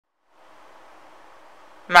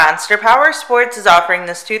Monster Powersports is offering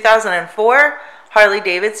this 2004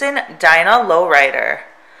 Harley-Davidson Dyna Low Rider.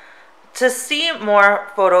 To see more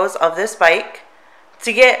photos of this bike,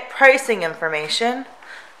 to get pricing information,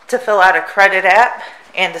 to fill out a credit app,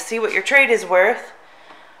 and to see what your trade is worth,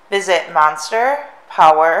 visit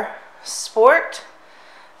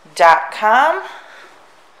monsterpowersport.com.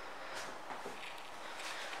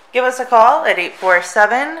 Give us a call at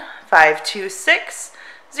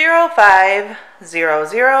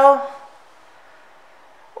 847-526-0500,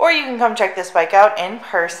 or you can come check this bike out in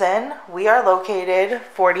person. We are located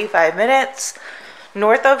 45 minutes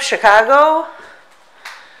north of Chicago,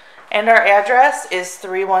 and our address is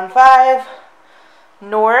 315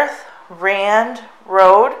 North Rand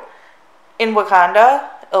Road in Wauconda,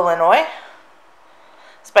 Illinois.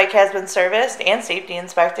 This bike has been serviced and safety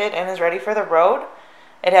inspected and is ready for the road.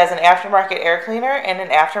 It has an aftermarket air cleaner and an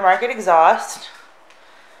aftermarket exhaust.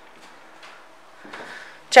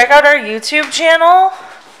 Check out our YouTube channel.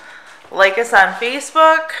 Like us on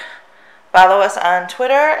Facebook. Follow us on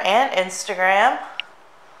Twitter and Instagram.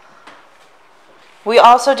 We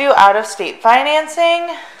also do out-of-state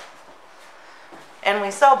financing. And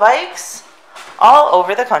we sell bikes all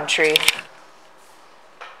over the country.